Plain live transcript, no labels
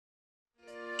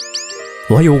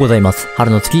おはようございます。春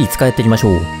の月5日やっていきまし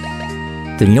ょう。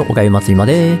次のおかゆ祭りま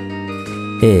で、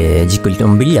じっくりと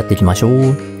のんびりやっていきまし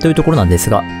ょう。というところなんです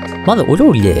が、まずお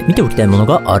料理で見ておきたいもの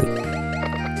がある。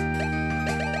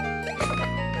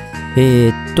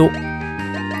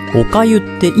おかゆっ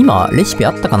て今レシピ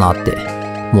あったかなって、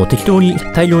もう適当に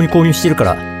大量に購入してるか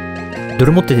ら、ど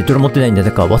れ持っててどれ持ってないんだ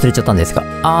か忘れちゃったんです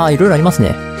が、いろいろあります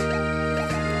ね。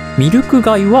ミルク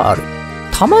がゆはある。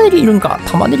玉ねぎいるんか。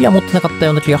玉ねぎは持ってなかった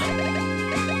ような気が。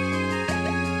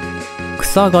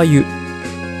草がゆ。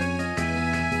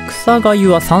草がゆ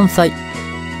は山菜。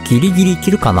ギリギリ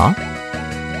切るかな。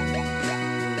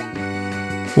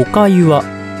おかゆは、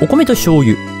お米と醤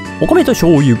油。お米と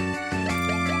醤油。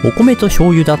お米と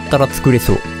醤油だったら作れ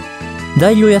そう。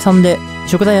材料屋さんで、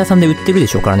食材屋さんで売ってるで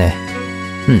しょうからね。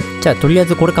じゃあとりあえ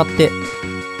ずこれ買って、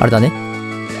あれだね。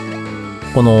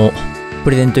この、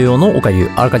プレゼント用のおか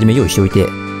ゆ、あらかじめ用意しておいて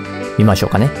みましょう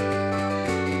かね。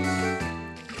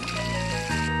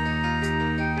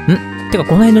てか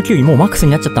この辺のキウイもうマックス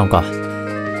になっちゃったのか。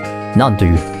なんと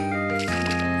いう。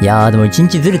いやーでも1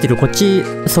日ずれてるこっち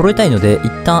揃えたいので、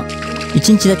一旦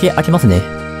1日だけ開けますね。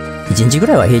1日ぐ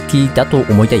らいは平気だと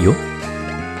思いたいよ。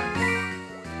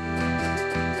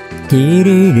テレ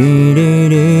レレ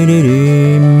レレ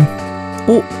レン。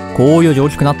お、紅葉上大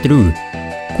きくなってる。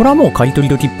これはもう刈り取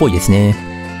り時っぽいですね。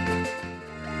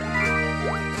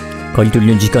刈り取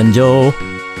りの時間じゃー。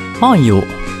範囲を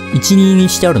1、2に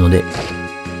してあるので。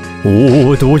同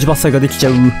時伐採ができち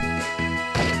ゃう。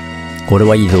これ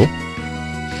はいいぞ。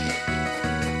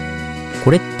こ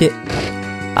れって、こ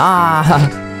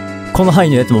の範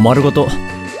囲のやつも丸ごと、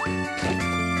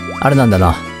あれなんだ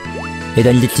な。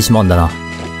枝にできてしまうんだな。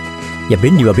いや、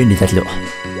便利は便利だけど。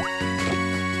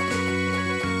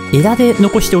枝で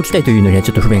残しておきたいというのにはち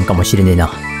ょっと不便かもしれねえ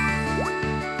な。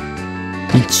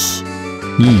1、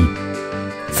2、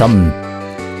3、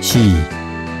4、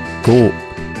5。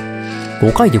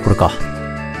5回でこれか。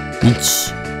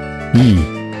1、2、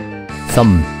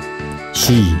3、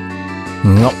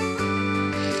4、が。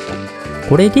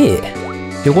これで、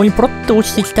横にポロッと落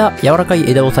ちてきた柔らかい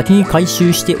枝を先に回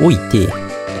収しておいて、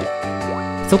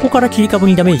そこから切り株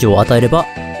にダメージを与えれば、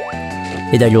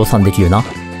枝量産できるな。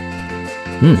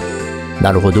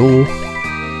なるほど。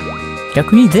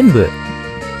逆に全部、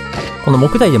この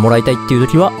木材でもらいたいっていう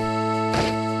時は、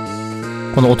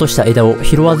この落とした枝を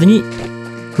拾わずに、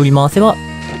振り回せば、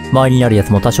周りにあるやつ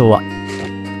も多少は、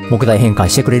木材変換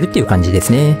してくれるっていう感じで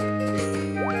すね。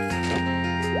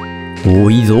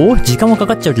いいぞ。時間はか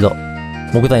かっちゃうけど、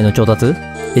木材の調達、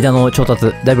枝の調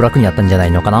達、だいぶ楽になったんじゃな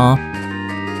いのかな。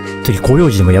次、広葉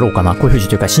樹でもやろうかな。広葉樹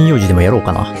というか、針葉樹でもやろう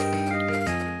かな。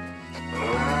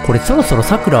これそろそろ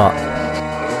桜、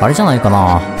あれじゃないか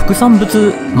な。副産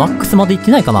物、マックスまでいっ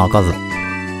てないかな、数。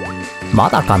ま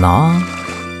だかな。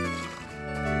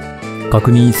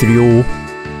確認するよ。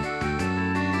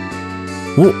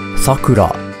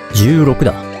桜、16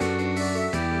だ。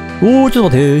ちょっと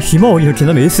待って、ひまわりの毛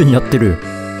並み S になってる。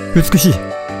美しい。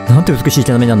なんて美しい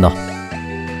毛並みなんだ。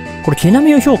これ毛並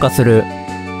みを評価する、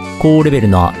高レベル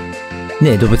な、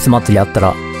ね、動物祭りあった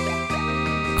ら、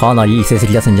かなりいい成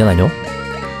績出すんじゃないの？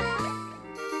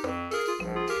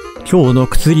今日の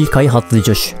薬開発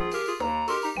助手。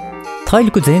体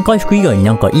力全回復以外に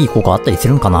なんかいい効果あったりす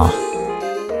るんかな？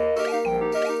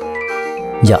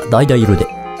じゃあ、橙色で。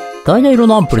橙色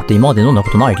のアンプルって今まで飲んだ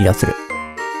ことない気がする。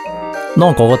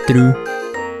なんか上がってる。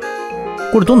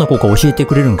これどんな効果教えて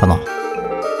くれるんかな？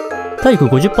体力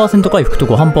 50% 回復と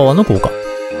ご飯パワーの効果。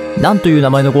なんという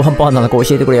名前のご飯パワーなのか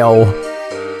教えてくれよ。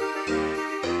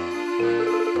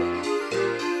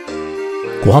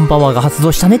ご飯パワーが発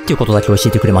動したねっていうことだけ教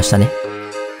えてくれましたね。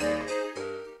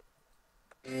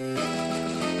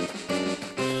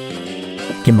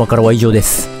現場からは以上で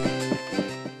す。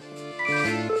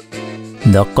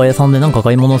雑貨屋さんでなんか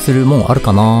買い物するもんある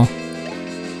かな。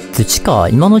土か、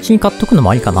今のうちに買っとくのも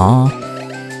ありかな。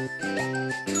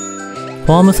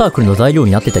ファームサークルの材料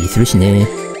になってたりするしね。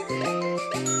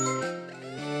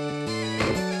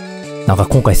なんか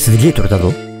今回すげえ取れた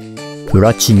ぞ。プ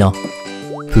ラチナ。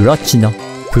プラチナ。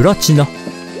プラチナ。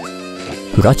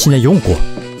プラチナ4個。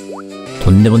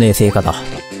とんでもねえ成果だ。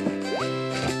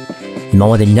今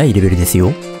までにないレベルです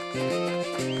よ。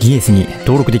ギネスに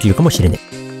登録できるかもしれね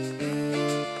え。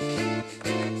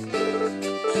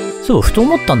そう、ふと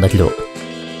思ったんだけど、こ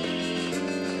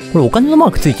れお金のマ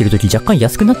ークついてるとき若干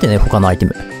安くなってない他のアイテ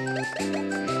ム。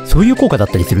そういう効果だっ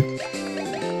たりする？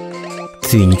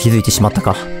ついに気づいてしまった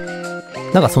か。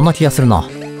なんかそんな気がするな。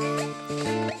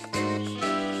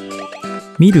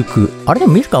ミルク、あれで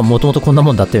もミルクはもともとこんな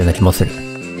もんだったような気もする。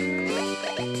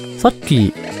さっ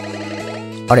き、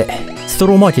あれ、スト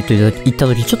ローマーケット行った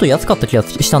時ちょっと安かった気が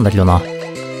したんだけどな。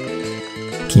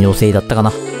気のせいだったか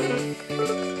な。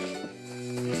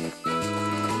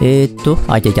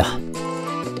あ、いたいた。ち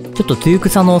ょっと露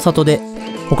草の里で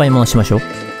お買い物しましょう。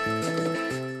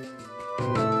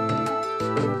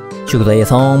食材屋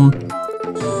さん。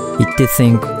一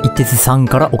鉄さん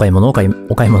からお買い物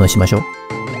しましょう。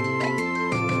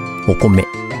お米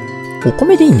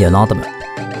でいいんだよな、多分。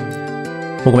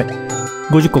お米。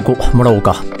50個もらおう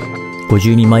か。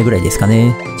50人前ぐらいですか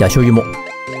ね。じゃあ醤油も。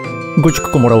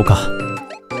50個もらおうか。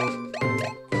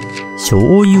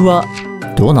醤油は、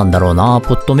どうなんだろうな。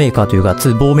ポットメーカーというか、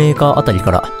壺メーカーあたり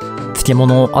から、漬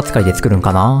物扱いで作るん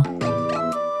かな。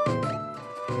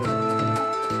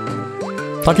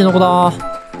タケノコだ。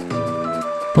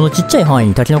このちっちゃい範囲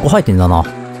にタケノコ生えてんだな。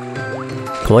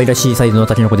可愛らしいサイズの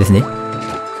タケノコですね。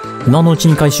今のうち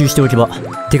に回収しておけば、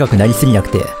でかくなりすぎなく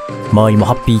て、周りも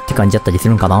ハッピーって感じだったりす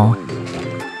るんかな。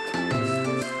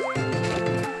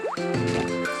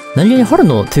何気に春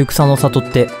の露草の里っ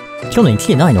て、去年来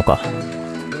てないのか。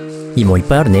いいもんいっ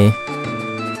ぱいあるね。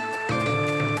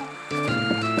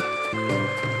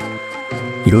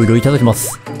いろいろいただきま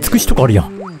す。つくしとかあるや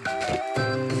ん。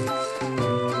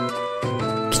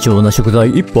貴重な食材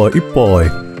いっぱいいっぱ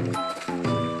い。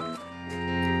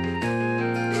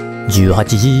18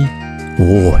時。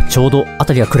おお、ちょうど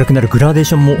辺りが暗くなるグラデー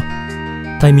ションも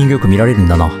タイミングよく見られるん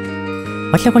だな。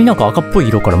明らかになんか赤っぽい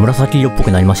色から紫色っぽ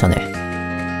くなりましたね。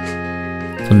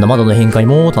そんな窓の変化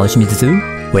も楽しみつつ、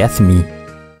おやすみ。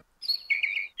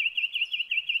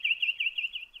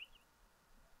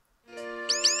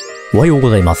おはようご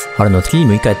ざいます。春の月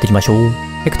6日やっていきましょう。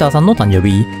ヘクターさんの誕生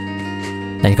日。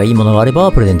何かいいものがあれ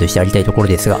ばプレゼントしてやりたいところ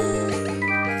ですが。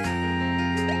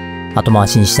後回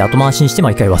しにして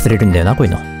毎回忘れるんだよな、こうい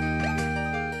うの。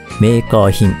メーカ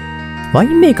ー品。ワイ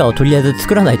ンメーカーをとりあえず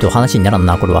作らないと話にならん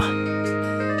な、これは。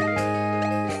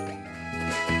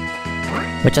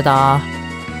お茶だ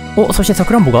ー。お、そしてさ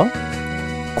くらんぼが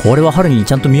これは春に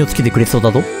ちゃんと実をつけてくれそう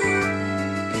だぞ。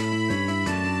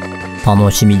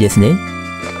楽しみですね。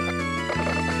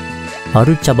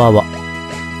春茶葉は。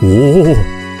おお、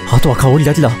あとは香り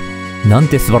だけだ。なん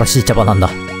て素晴らしい茶葉なんだ。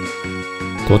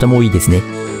とてもいいですね。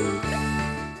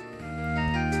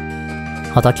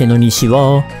畑の西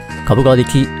は、株が出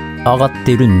来上がっ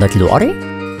てるんだけど、あれ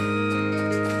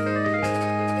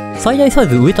最大サイ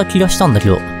ズ植えた気がしたんだけ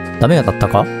ど、ダメだった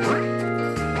か？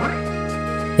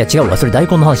いや違うわ、それ大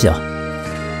根の話だ。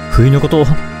冬のこと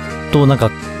となん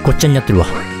かごっちゃになってるわ。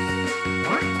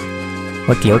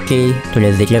オッケーオッケー。とりあ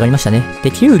えず出来上がりましたね。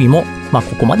で、きゅうりも、まあ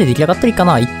ここまで出来上がったりか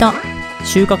な。一旦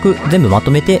収穫全部ま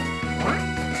とめて、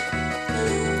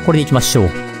これでいきましょう。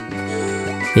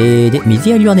で、水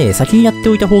やりはね、先にやって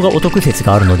おいた方がお得説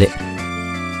があるので、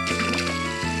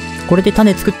これで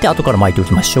種作って後から巻いてお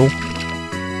きましょう。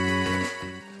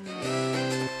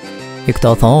ヘク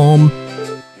ターさん。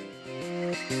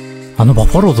あのバ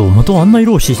ファロー像、元あんな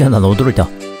色をしていたんだな、驚いた。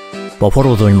バファ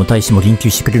ロー像にも対しても言及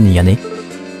してくれるんやね。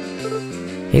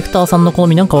ヘクターさんの好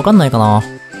みなんかわかんないかな。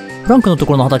フランクのと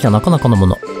ころの畑はなかなかのも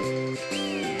の。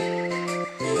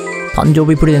誕生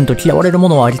日プレゼント嫌われるも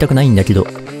のはありたくないんだけど。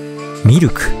ミル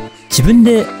ク。自分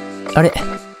で、あれ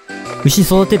牛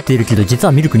育ててるけど実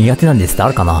はミルク苦手なんですってあ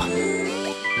るかな。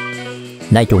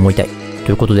ないと思いたい。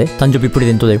ということで、誕生日プレ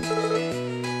ゼントだよ。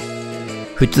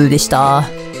普通でした。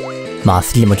まあ好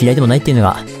きでも嫌いでもないっていうの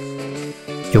が、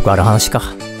よくある話か。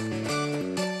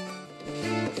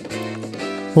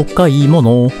お買い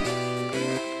物。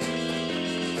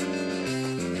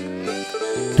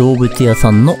動物屋さ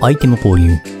んのアイテム購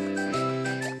入。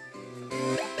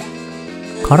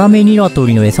辛めニワト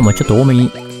リの餌もちょっと多め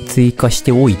に追加し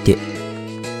ておいて。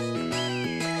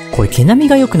これ毛並み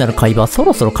が良くなる貝場そ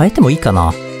ろそろ変えてもいいか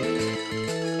な。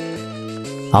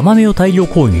甘めを大量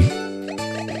購入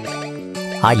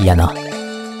ありやな。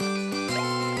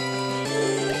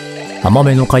甘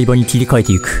めの貝場に切り替え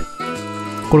ていく。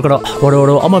これから我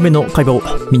々は甘めの貝場を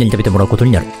みんなに食べてもらうこと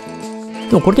になる。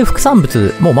でもこれで副産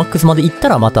物もうマックスまでいった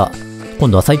らまた今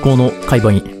度は最高の貝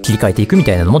場に切り替えていくみ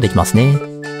たいなのもできますね。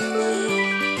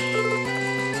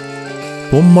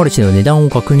ボンマルシェの値段を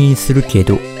確認するけ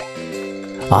ど、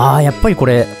やっぱりこ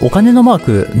れお金のマ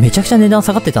ークめちゃくちゃ値段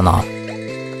下がってたな。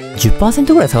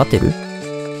10% ぐらい下がってる？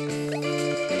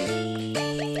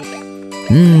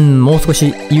もう少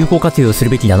し有効活用する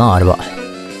べきだな、あれは。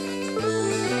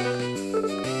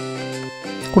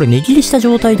これ値切りした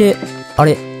状態で、あ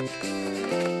れ、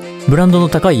ブランドの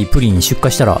高いプリン出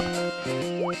荷したら、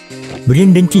無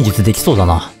限錬金術できそうだ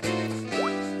な。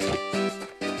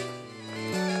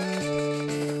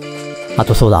あ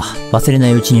とそうだ、忘れな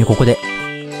いうちにここで、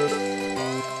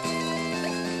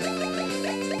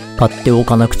買ってお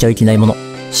かなくちゃいけないもの。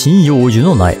針葉樹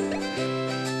の苗。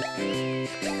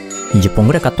20本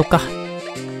ぐらい買っとくか。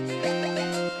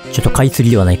ちょっと買いす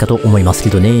ぎではないかと思いますけ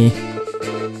どね。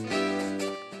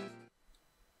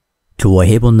今日は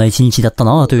平凡な一日だった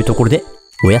なぁというところで、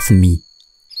おやすみ。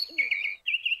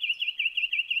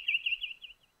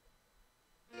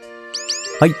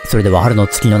はい、それでは春の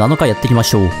月の7日やっていきま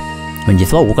しょう。本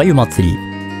日はおかゆ祭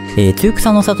り。つゆく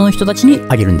さの里の人たちに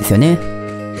あげるんですよね。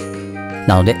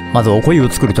なので、まずはおかゆを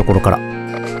作るところから。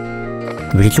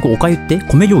結局おかゆって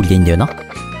米料理でいいんだよな。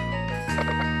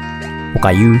お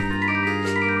かゆ。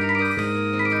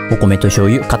お米と醤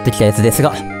油買ってきたやつです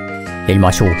が、やり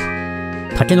ましょう。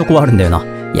タケノコはあるんだよな。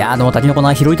いやーでもタケノコ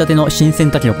な、拾いたての新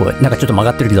鮮タケノコ、なんかちょっと曲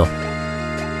がってるけど。ち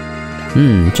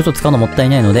ょっと使うのもったい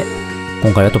ないので、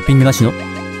今回はトッピングなしの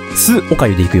酢おか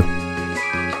ゆでいくよ。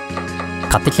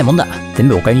買ってきたもんだ。全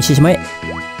部おかゆにしてしまえ。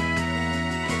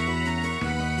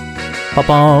パ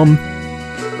パーン。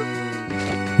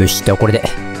よし、ではこれで、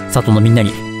里のみんな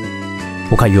に、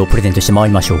おかゆをプレゼントして回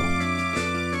りましょう。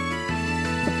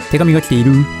手紙が来てい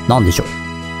る。なんでしょう。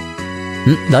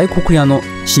大黒屋の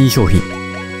新商品。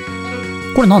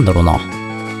これなんだろうな。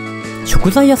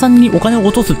食材屋さんにお金を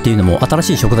落とすっていうのも新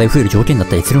しい食材増える条件だっ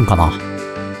たりするんかな。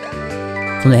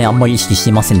その辺あんまり意識して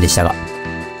いませんでしたが。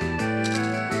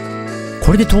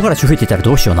これで唐辛子増えていたら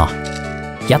どうしような。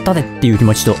やったねっていう気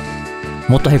持ちと、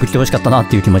もっと早く来てほしかったなっ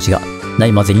ていう気持ちがな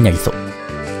い混ぜになりそう。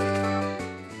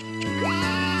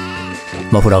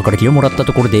マフラーから気をもらった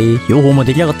ところで、養蜂も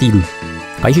出来上がっている。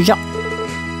回収じゃ。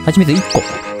蜂蜜1個。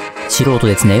素人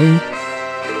ですね。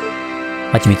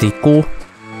蜂蜜1個。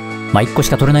まあ、1個し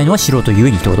か取れないのは素人ゆ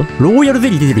えにってこと？ローヤルゼ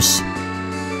リー出てるし。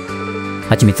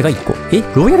蜂蜜が1個。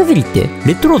ローヤルゼリーって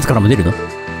レッドローズからも出るの？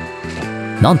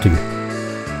なんという。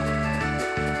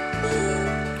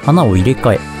花を入れ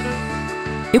替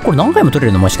え。これ何回も取れ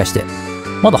るのもしかして。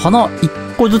まだ花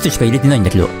1個ずつしか入れてないん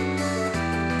だけど。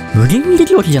無限にで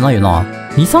きるわけじゃないよな。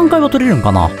2、3回は取れるん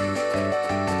かな。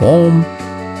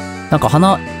なんか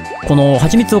花、この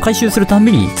蜂蜜を回収するたん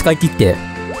びに使い切って、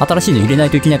新しいの入れない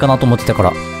といけないかなと思ってたか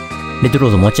ら、レッドロ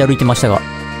ーズ持ち歩いてましたが。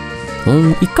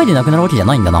1回でなくなるわけじゃ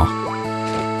ないんだな。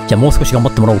じゃあもう少し頑張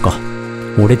ってもらおうか。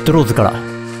もうレッドローズから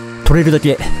取れるだ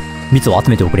け蜜を集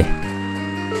めておくれ。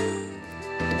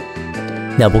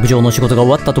では牧場の仕事が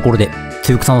終わったところで、つ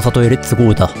ゆくさの里へレッツゴ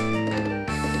ーだ。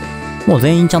もう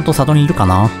全員ちゃんと里にいるか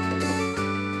な。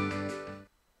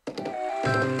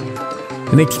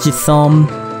梅吉さん。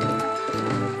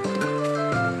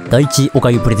第一お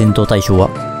かゆプレゼント対象は、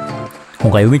今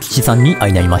回梅吉さんに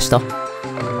相なりました。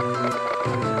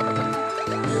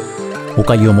お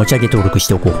かゆを持ち上げ登録し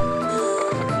ておこう。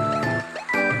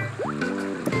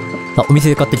お店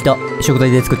で買ってきた食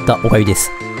材で作ったおかゆです。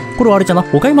これはあれじゃな。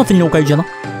おかゆ祭りのおかゆじゃな。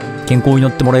健康を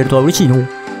祈ってもらえるとは嬉しいの。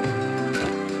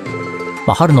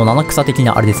まあ、春の七草的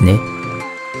なあれですね。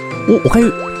おか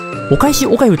ゆ。お返し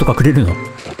おかゆとかくれるの？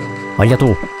ありがとう。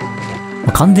ま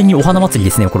あ、完全にお花祭り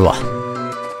ですね、これは。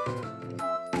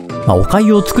まあ、おか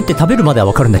ゆを作って食べるまでは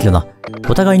わかるんだけどな。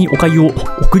お互いにおかゆを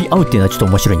送り合うっていうのはちょっと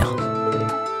面白いな。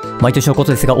毎年のこ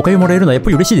とですが、おかゆもらえるのはやっ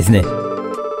ぱり嬉しいですね。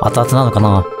熱々なのか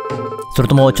な？それ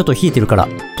ともちょっと冷えてるから。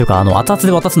というか、熱々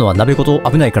で渡すのは鍋ごと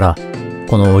危ないから、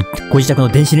このご自宅の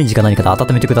電子レンジか何かで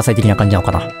温めてください的な感じなの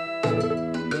かな。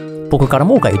僕から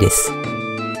もおかゆです。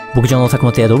牧場の作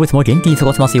物や動物も元気に過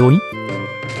ごせますように。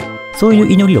そうい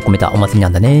う祈りを込めたお祭りな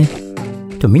んだね。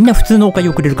でもみんな普通のおかゆ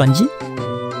をくれる感じ？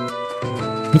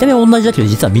見た目は同じだけど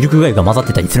実はミルクがゆが混ざっ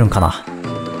てたりするんかな。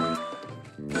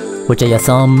お茶屋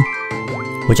さん。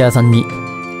お茶屋さんに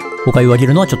おかゆをあげ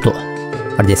るのはちょっと、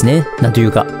あれですね。なんとい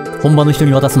うか、本場の人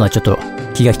に渡すのはちょっと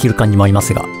気が引ける感じもありま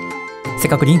すが。せ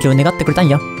っかく臨機を願ってくれたん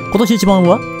や。今年一番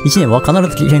は、1年は必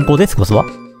ず健康で過ごすわ。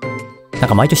なん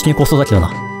か毎年健康そうだけど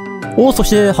な。そし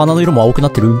て鼻の色も青くな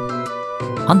ってる。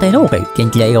反対のおかゆ、元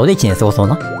気な笑顔で1年過ごそう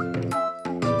な。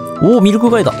ミルク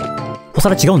がゆだ。お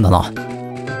皿違うんだな。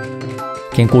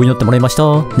健康を祈ってもらいまし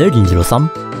た。ねえ、銀次郎さ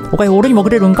ん。おかゆ俺にもく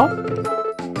れるんか？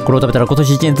これを食べたら今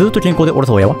年1年ずっと健康でおれ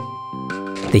そうやわ。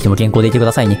ぜひとも健康でいてく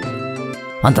ださいね。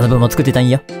あんたの分も作ってたん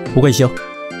や。お返しよ。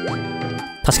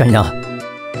確かにな。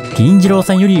銀次郎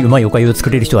さんよりうまいおかゆを作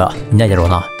れる人はいないだろう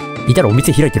な。いたらお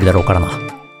店開いてるだろうからな。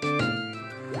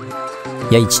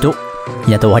やいちと、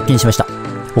ひなたを発見しました。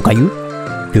おかゆ？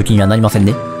病気にはなりません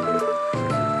ね。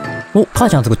母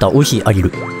ちゃん作った美味しいあげ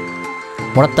る。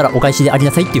もらったらお返しであり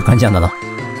なさいっていう感じなんだな。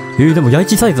でも、やい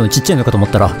ちサイズのちっちゃいのかと思っ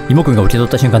たら、妹くんが受け取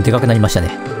った瞬間でかくなりましたね。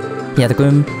ひなたく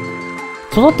ん。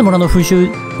育ってもらうの風習、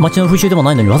町の風習でも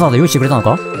ないのにわざわざ用意してくれたの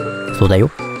か？そうだ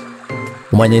よ。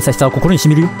お前の優しさは心に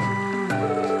染みるよ。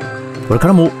これか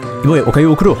らも、芋へおかゆ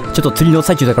を送ろう。ちょっと釣りの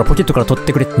最中だからポケットから取っ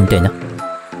てくれ、みたいな。ち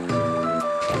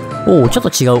ょっ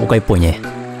と違うおかゆっぽいね。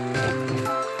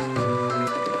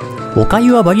おか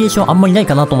ゆはバリエーションあんまりない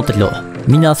かなと思ったけど、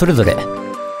みんなそれぞれ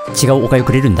違うおかゆ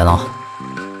くれるんだな。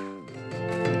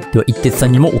では、一徹さ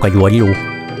んにもおかゆをあげよう。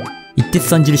一徹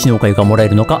さん印のおかゆがもらえ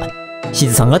るのか、し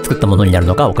ずさんが作ったものになる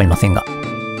のかわかりませんが。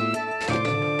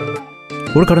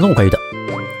俺からのおかゆだ。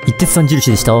一徹さん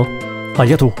印でした。あ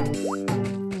りがとう。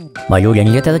まあ、料理は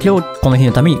苦手だけど、この日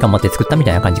のために頑張って作ったみ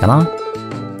たいな感じかな。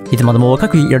いつまでも若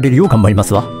くいられるよう頑張りま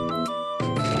すわ。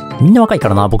みんな若いか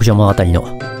らな、牧場物語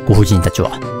のご婦人たち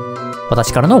は。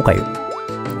私からのおかゆ。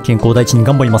健康第一に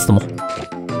頑張りますとも。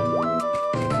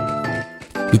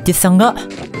一徹さんが、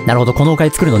なるほど、このおか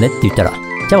ゆ作るのねって言ったら、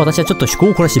じゃあ私はちょっと趣向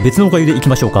を凝らして別のおかゆで行き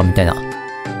ましょうか、みたいな。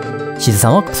しずさ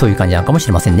んはそういう感じなのかもし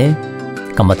れませんね。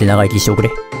頑張って長生きしておくれ。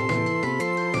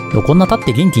こんな立っ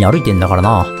て元気に歩いてんだから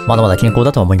な。まだまだ健康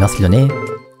だとは思いますけどね。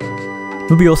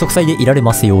無病息災でいられ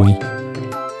ますように。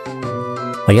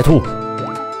ありがとう。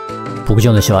牧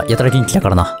場主はやたら元気だか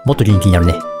らな。もっと元気になる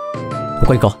ね。お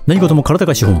かゆか。何事も体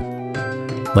が資本。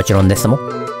もちろんですもん。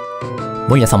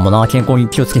モイヤさんもな、健康に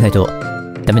気をつけないと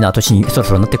ダメな年にそろ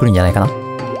そろなってくるんじゃないかな。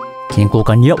健康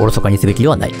管理はおろそかにすべきで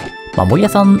はない。まあ、モイヤ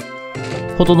さん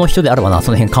ほどの人であればな、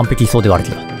その辺完璧そうではある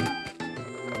けど。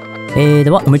で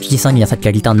は、梅吉さんにはさっき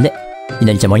あげたんで、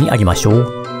稲荷ちゃまにあげましょ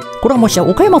う。これはもしや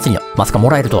岡山祭りのまさかも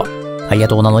らえるとは。ありが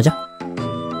とうなのじゃ。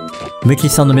梅吉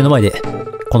さんの目の前で、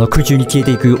この空中に消え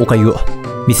ていくおかゆを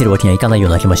見せるわけにはいかないよ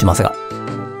うな気もしますが。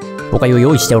おかゆを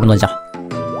用意しておるのじゃ。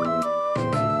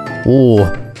お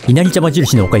ー、稲荷ちゃま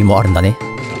印のおかゆもあるんだね。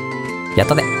やっ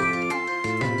たね。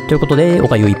ということで、お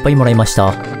かゆをいっぱいもらいまし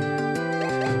た。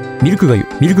ミルクがゆ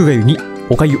に、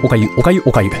おかゆ。こ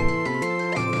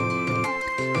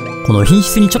の品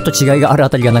質にちょっと違いがあるあ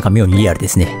たりがなんか妙にリアルで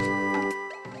すね。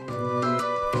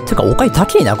てか、おかゆ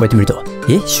高えな、こうやって見ると。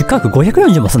出荷額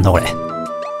540もすんだ、これ。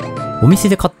お店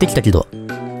で買ってきたけど、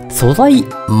素材、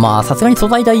まあ、さすがに素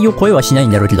材代を超えはしない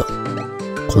んだろうけど、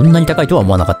こんなに高いとは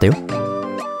思わなかったよ。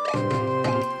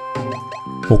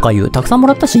おかゆ、たくさんも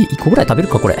らったし、1個ぐらい食べる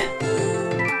か、これ。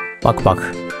パクパク。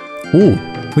おお、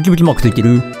ムキムキマークついて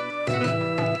る。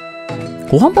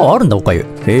ご飯パワーあるんだ、おかゆ。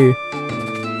へえ。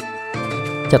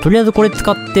じゃあ、とりあえずこれ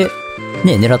使って、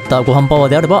ね、狙ったご飯パワー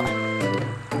であれば、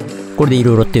これでい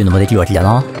ろいろっていうのもできるわけだ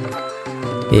な。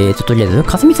とりあえず、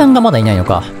かすみさんがまだいないの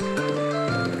か。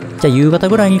じゃあ、夕方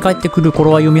ぐらいに帰ってくる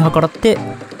頃は読み計らって、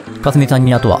かすみさん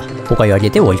にあとは、おかゆあげ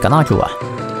て終わりかな、今日は。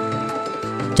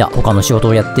じゃあ、他の仕事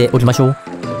をやっておきましょう。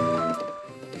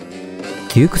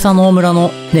つゆくさの村の、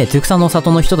ね、つゆくさの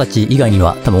里の人たち以外に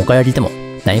は、多分おかゆあげても、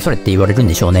何それって言われるん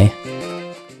でしょうね。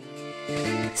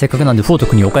せっかくなんで、フォート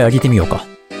君におかゆあげてみようか。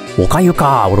おかゆ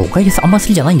か。俺おかゆあんま好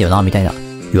きじゃないんだよな、みたいな。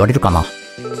言われるかな。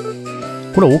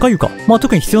これはおかゆか。まあ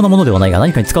特に必要なものではないが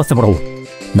何かに使わせてもらおう。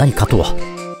何かとは。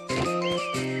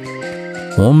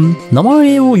名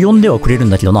前を呼んではくれるん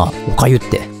だけどな。おかゆっ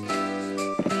て。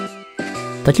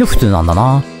だけど普通なんだ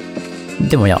な。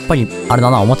でもやっぱり、あれ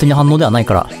だな、お祭りの反応ではない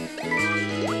から。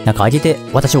なんかあげて、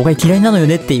私おかゆ嫌いなのよ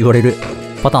ねって言われる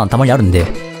パターンたまにあるんで。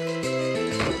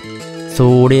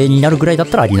それになるぐらいだっ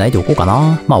たらあげないでおこうか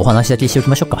な。まあお話だけしておき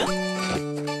ましょうか。そ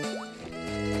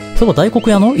ういえば大黒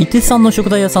屋の一徹さんの食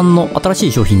材屋さんの新し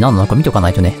い商品何なのか見とかな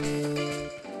いとね。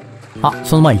あ、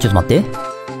その前にちょっと待って。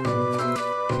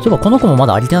そういえばこの子もま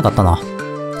だあげてなかったな。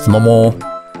すももー。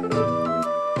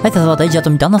挨拶は大事だと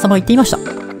旦那様が言っていました。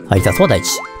挨拶は大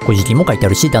事。ご時期も書いてあ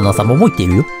るし、旦那様も言ってい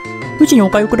るよ。うちにお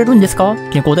かゆくれるんですか？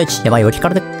健康第一、病を気か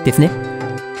らですね。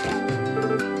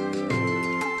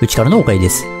うちからのおかゆで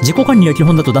す。自己管理が基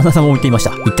本だと旦那様も言っていまし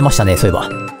た。言ってましたね、そういえば。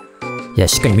いや、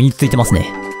しっかり身についてます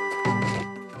ね。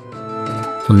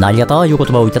そんなありがたいお言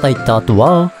葉をいただいた後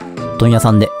は、問屋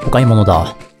さんでお買い物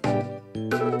だ。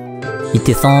一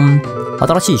徹さん、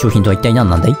新しい商品とは一体何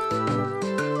なんだい？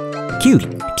キュウリ。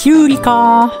キュウリ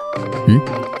かー。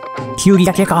キュウリ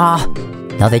だけか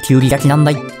ー。なぜキュウリだけなん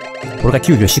だい？俺が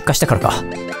キュウリを出荷したからか。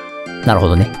なるほ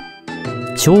どね。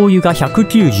醤油が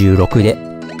196で、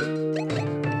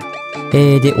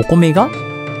で、お米が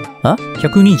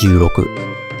126。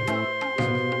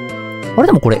あれ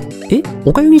でもこれ、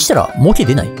おかゆにしたら儲け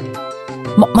出ない？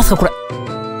まさかこれ、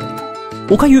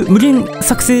おかゆ無限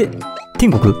作成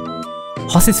天国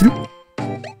発生する？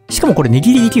しかもこれ値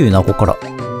切りできるよな、ここから。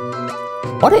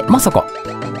あれまさか、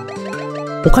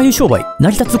おかゆ商売成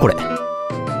り立つこれ。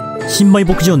新米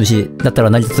牧場主だったら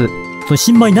成り立つ、その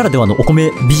新米ならではのお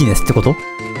米ビジネスってこと？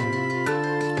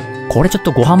これちょっ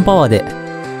とご飯パワーで、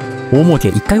大儲け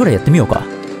1回ぐらいやってみようか。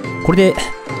これで、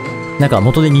なんか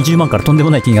元で20万からとんでも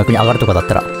ない金額に上がるとかだっ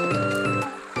たら、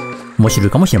面白い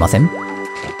かもしれません。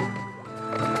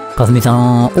かすみさ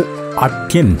ん、あっ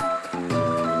けん。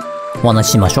お話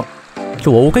ししましょう。今日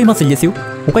はおかゆ祭りですよ。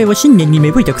おかゆは新年に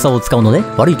芽吹いた草を使うので、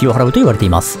悪い気を払うと言われてい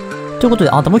ます。ということ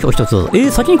で、あんたもう一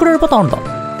つ。先にくれるパターンあるん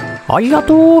だ。ありが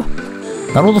とう。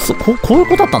なるほど、こういう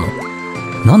ことだったの？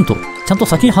なんと、ちゃんと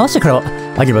先に話してから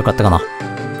あげればよかったかな。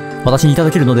私にいた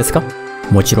だけるのですか？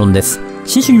もちろんです。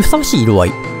新種にふさわしい色合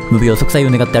い。無病息災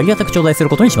を願ってありがたく頂戴する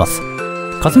ことにします。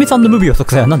かすみさんの無病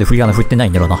息災はなんで振り仮名振ってな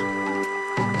いんだろうな。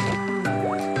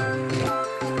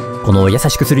この優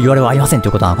しくする言われはありませんとい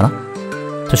うことなのかな。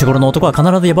年頃の男は必ず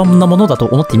野蛮なものだと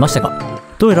思っていましたが、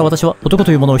どうやら私は男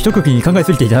というものを一括りに考え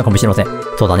すぎていたのかもしれません。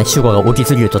そうだね、主語が大き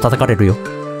すぎると叩かれるよ。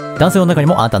男性の中に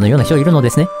もあなたのような人がいるので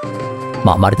すね。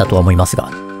まあ、稀だとは思いますが。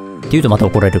って言うとまた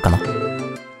怒られるかな。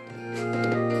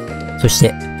そし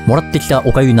て、もらってきた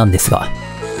おかゆなんですが、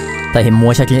大変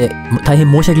申し上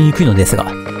げにくいのですが、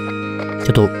ち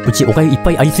ょっと、うちおかゆいっ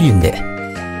ぱいありすぎるんで、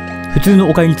普通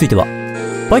のおかゆについては、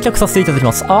売却させていただき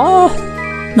ます。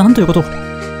なんということ。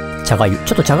茶がゆ。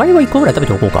ちょっと茶がゆは1個ぐらい食べ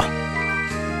ておこうか。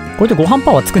これでご飯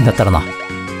パワーつくんだったらな。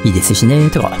いいですしね。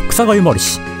てか、草がゆもある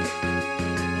し。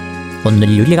ほんの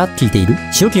りユリが効いている？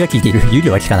塩気が効いている？ユリ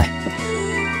は効かない。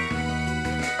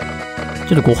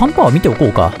ちょっとご飯パワー見ておこ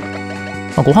うか。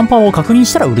ご飯パワーを確認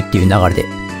したら売るっていう流れで。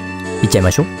いっちゃい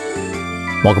ましょう。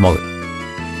もぐもぐ。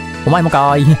お前もか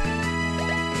ーい。や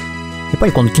っぱ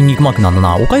りこの筋肉マークなんだ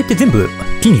な。おかゆって全部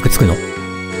筋肉つくの？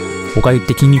おかゆっ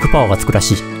て筋肉パワーがつくら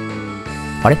しい。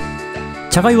あれ？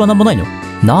茶がゆはなんもないの？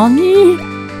なに？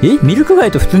ミルクが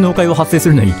ゆと普通のおかゆは発生す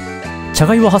るのに、茶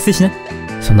がゆは発生しない？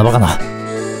そんなバカな。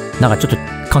なんかちょっと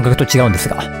感覚と違うんです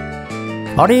が。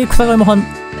あれ、草がゆも反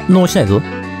応しないぞ。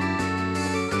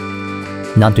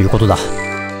なんということだ。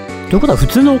ということは普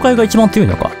通のおかゆが一番強い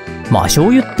のか。まあ醤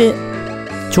油って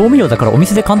調味料だからお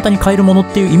店で簡単に買えるもの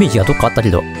っていうイメージがどっかあったけ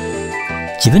ど、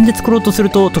自分で作ろうとする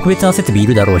と特別な設備い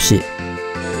るだろうし、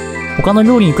他の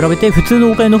料理に比べて普通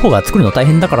のおかゆの方が作るの大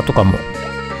変だからとかも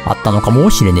あったのかも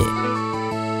しれね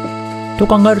え。と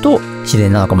考えると自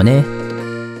然なのかもね。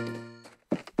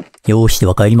よーし、で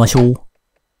は帰りましょう。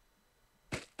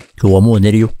今日はもう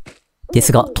寝るよ。で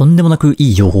すが、とんでもなく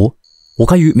いい情報。お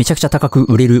かゆめちゃくちゃ高く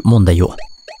売れる問題を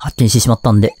発見してしまっ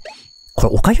たんで、これ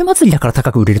おかゆ祭りだから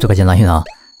高く売れるとかじゃないよな。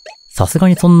さすが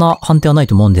にそんな判定はない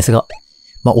と思うんですが、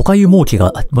まあ、おかゆ儲け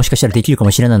がもしかしたらできるか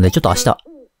もしれないので、ちょっと明日、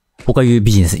おかゆ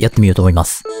ビジネスやってみようと思いま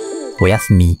す。おや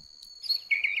すみ。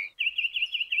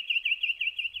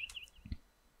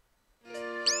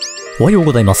おはよう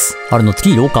ございます。春の月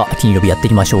8日、金曜日やってい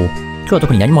きましょう。今日は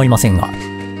特に何もありませんが、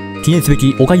記念すべ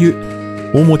きおかゆ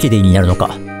大儲けデーになるの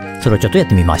か、それをちょっとやっ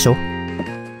てみましょう。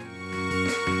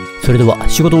それでは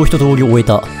仕事を一通り終え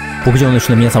た牧場主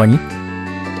の皆様に、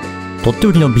とって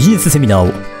おきのビジネスセミナー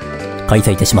を開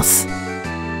催いたします。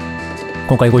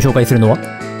今回ご紹介するのは、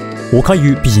おか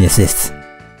ゆビジネスです。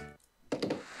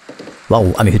わ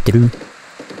お、雨降ってる。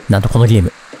なんとこのゲー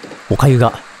ム、おかゆ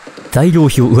が材料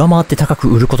費を上回って高く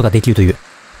売ることができるという、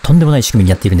とんでもない仕組みに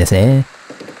なっているんですね。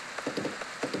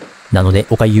なので、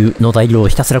おかゆの材料を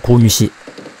ひたすら購入し、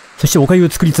そしておかゆを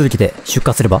作り続けて出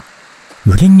荷すれば、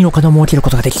無限にお金を儲けるこ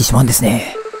とができてしまうんです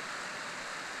ね。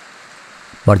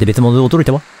まるで別物で驚い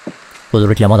たわ。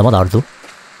驚きはまだまだあるぞ。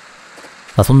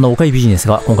そんなおかゆビジネス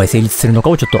が今回成立するのか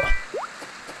をちょっ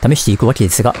と試していくわけで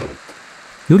すが、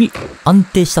より安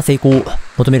定した成功を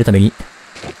求めるために、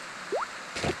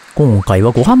今回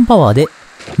はご飯パワーで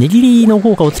値切りの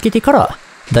効果をつけてから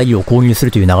材料を購入す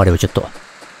るという流れをちょっと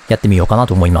やってみようかな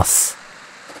と思います。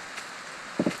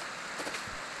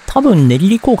多分値切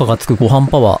り効果がつくご飯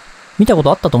パワー見たこ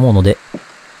とあったと思うので、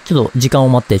ちょっと時間を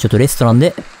待ってちょっとレストラン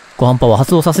でご飯パワー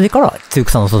発動させてからつゆく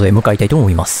さんの外へ向かいたいと思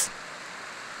います。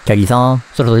キャリーさん、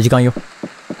そろそろ時間よ。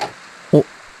お、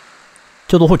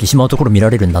ちょうど放棄しまうところ見ら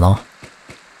れるんだな。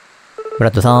ブ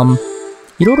ラッドさん、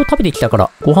いろいろ食べてきたか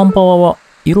らご飯パワーは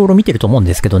いろいろ見てると思うん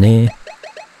ですけどね。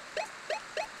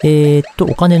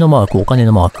お金のマーク、お金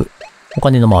のマーク。お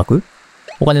金のマーク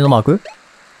お金のマーク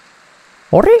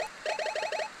あれ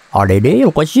あれれ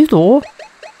おかしいぞ。こ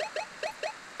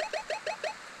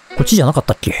っちじゃなかっ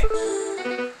たっけ？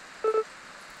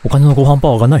お金のご飯パ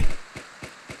ワーがない。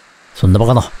そんなバ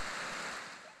カな。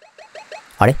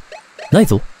あれない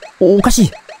ぞ。おかし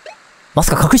い。ま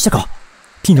さか隠したか？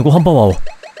金のご飯パワーを。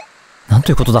なん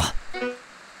ということだ。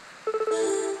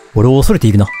俺を恐れて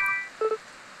いるな。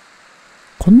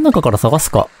この中から探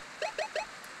すか。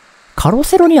カロ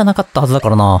セロにはなかったはずだか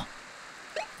らな。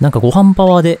なんかご飯パ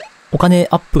ワーでお金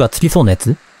アップがつきそうなや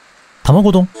つ？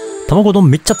卵丼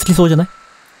めっちゃつきそうじゃない？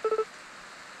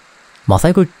まあ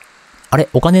最後、あれ、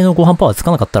お金のご飯パワーつ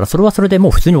かなかったらそれはそれでも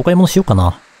う普通にお買い物しようか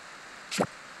な。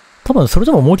多分それ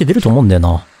でも儲け出ると思うんだよ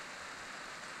な。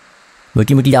ム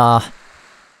キムキだー。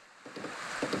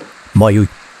まあよい。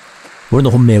俺の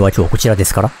本命は今日こちらで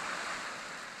すから。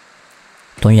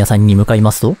問屋さんに向かい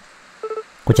ますと、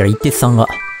こちら一徹さんが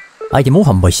アイテムを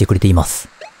販売してくれています。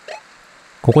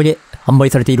ここで販売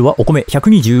されているはお米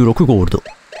126ゴールド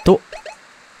と、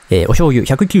お醤油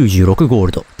196ゴー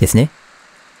ルドですね。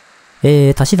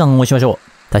足し算をしましょ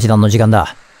う。足し算の時間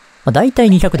だ。だいたい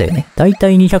200だよね。だいた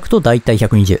い200とだいたい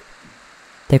120。っ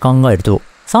て考えると、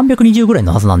320ぐらい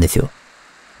のはずなんですよ。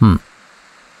うん。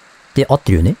で、合っ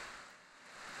てるよね。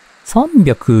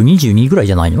322ぐらい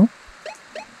じゃないの？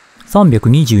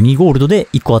 322 ゴールドで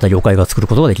1個あたりお粥が作る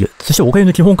ことができる。そしてお粥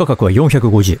の基本価格は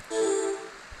450。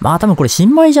まあ多分これ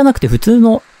新米じゃなくて普通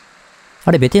の、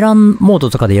あれベテランモード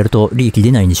とかでやると利益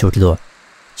出ないんでしょうけど、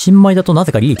新米だとな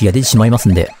ぜか利益が出てしまいます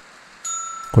んで、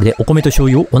これでお米と醤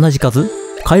油を同じ数、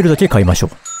買えるだけ買いましょう。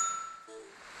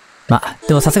まあ、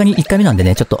でもさすがに1回目なんで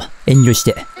ね、ちょっと遠慮し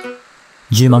て、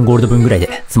10万ゴールド分ぐらい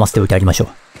で済ませておいてありましょう。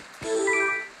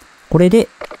これで、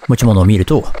持ち物を見る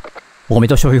と、お米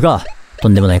と醤油がと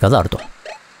んでもない数あると。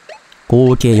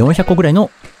合計400個ぐらいの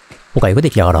お粥が出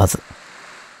来上がるはず。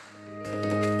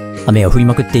雨が降り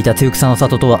まくっていた露草の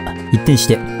里とは一転し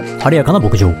て晴れやかな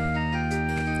牧場。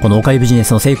このお粥ビジネ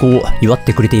スの成功を祝っ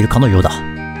てくれているかのようだ。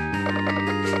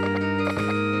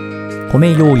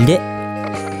米料理で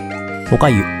お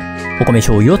粥、お米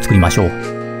醤油を作りましょう。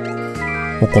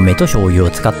お米と醤油を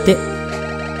使って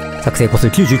作成個数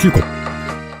99個。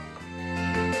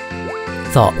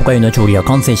さあ、お粥の調理は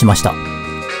完成しました。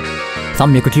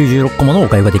396個ものお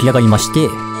粥が出来上がりまして、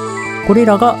これ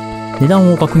らが値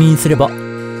段を確認すれば、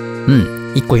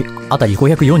1個あたり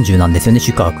540なんですよね、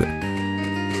出荷額。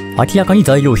明らかに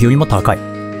材料費よりも高い。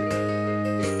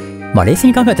まあ冷静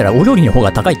に考えたらお料理の方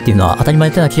が高いっていうのは当たり前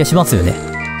な気がしますよね。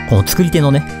この作り手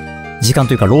のね、時間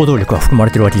というか労働力が含ま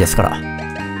れてるわけですから。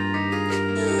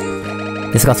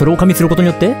ですがそれを加味することに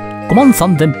よって、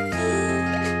53000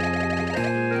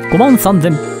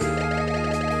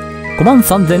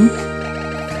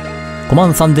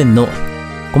の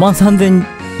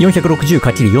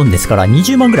 53460×4 ですから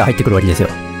20万ぐらい入ってくるわけですよ。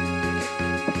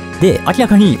で、明ら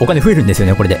かにお金増えるんですよ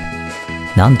ね、これで。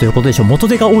なんということでしょう。元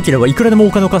手が多ければいくらでも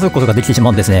お金を稼ぐことができてし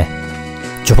まうんですね。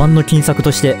序盤の金策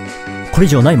として、これ以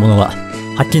上ないものが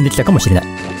発見できたかもしれない。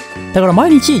だから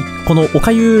毎日、このお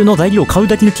粥の材料を買う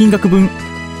だけの金額分、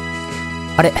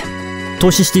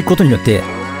投資していくことによって、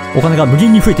お金が無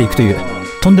限に増えていくという、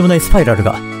とんでもないスパイラル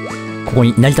が、ここ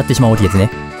に成り立ってしまうわけです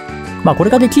ね。まあこ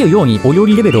れができるようにお料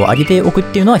理レベルを上げておくっ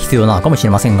ていうのは必要なのかもしれ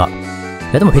ませんが。い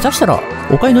やでも下手したら、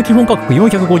お粥の基本価格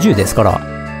450ですから、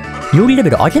料理レベ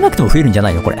ル上げなくても増えるんじゃな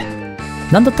いのこれ。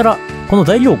なんだったら、この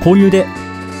材料購入で、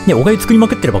ね、お粥作りま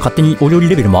くってれば勝手にお料理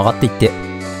レベルも上がっていって、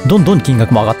どんどん金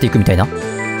額も上がっていくみたいな。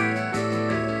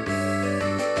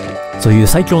そういう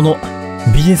最強の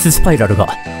ビジネススパイラルが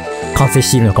完成し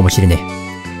ているのかもしれねえ。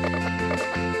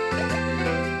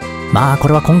まあこ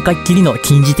れは今回っきりの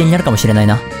禁じ手になるかもしれない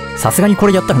な。さすがにこ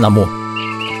れやったらな、もう。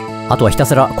あとはひた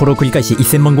すらこれを繰り返し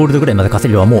1000万ゴールドぐらいまで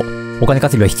稼げばもう、お金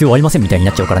稼ぎは必要ありませんみたいに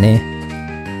なっちゃうからね。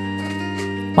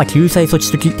まあ救済措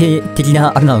置的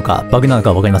なあれなのか、バグなのか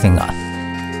はわかりませんが、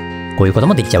こういうこと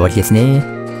もできちゃうわけですね。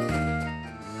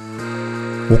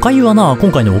お粥はな、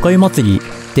今回のお粥祭りっ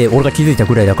て俺が気づいた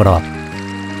ぐらいだから、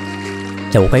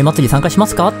じゃあお粥祭り参加しま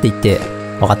すかって言って、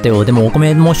分かったよ。でもお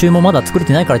米も醤油もまだ作れ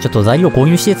てないからちょっと材料購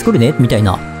入して作るね、みたい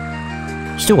な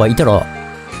人がいたら、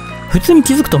普通に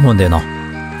気づくと思うんだよな。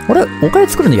あれお粥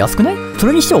作るの安くない？そ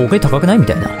れにしてはお粥高くないみ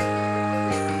たいな。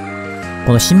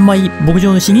この新米牧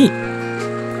場主に、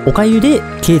お粥で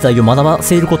経済を学ば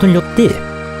せることによって、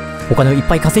お金をいっ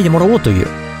ぱい稼いでもらおうという、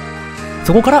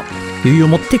そこから余裕を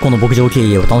持ってこの牧場経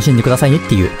営を楽しんでくださいねっ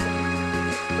ていう、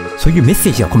そういうメッ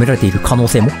セージが込められている可能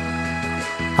性も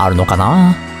あるのか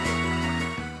な。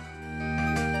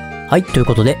はい、という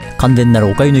ことで、完全なる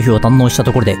お粥の日を堪能した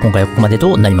ところで、今回はここまで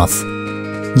となります。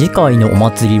次回のお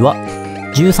祭りは、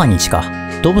13日か。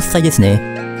動物祭ですね。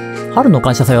春の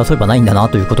感謝祭はそういえばないんだな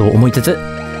ということを思いつつ、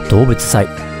動物祭。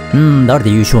誰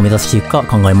で優勝を目指していくか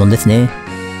考えもんですね。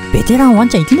ベテランワン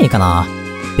チャンいけねえかな。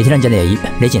ベテランじゃねえ、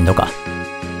レジェンドか。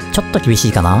ちょっと厳し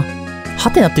いかな。ハ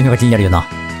テナっていうのが気になるよな。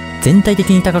全体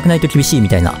的に高くないと厳しいみ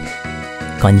たいな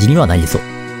感じにはなりそう。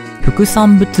副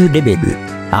産物レベル。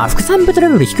副産物レ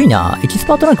ベル低いな。エキス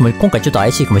パートランクも今回ちょっと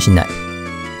怪しいかもしんない。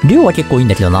量は結構いいん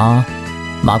だけどな。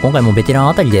まあ今回もベテラン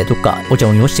あたりでどっかお茶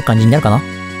を濁して感じになるかな。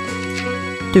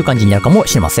という感じになるかも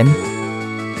しれません。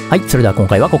はい、それでは今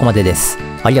回はここまでです。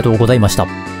ありがとうございました。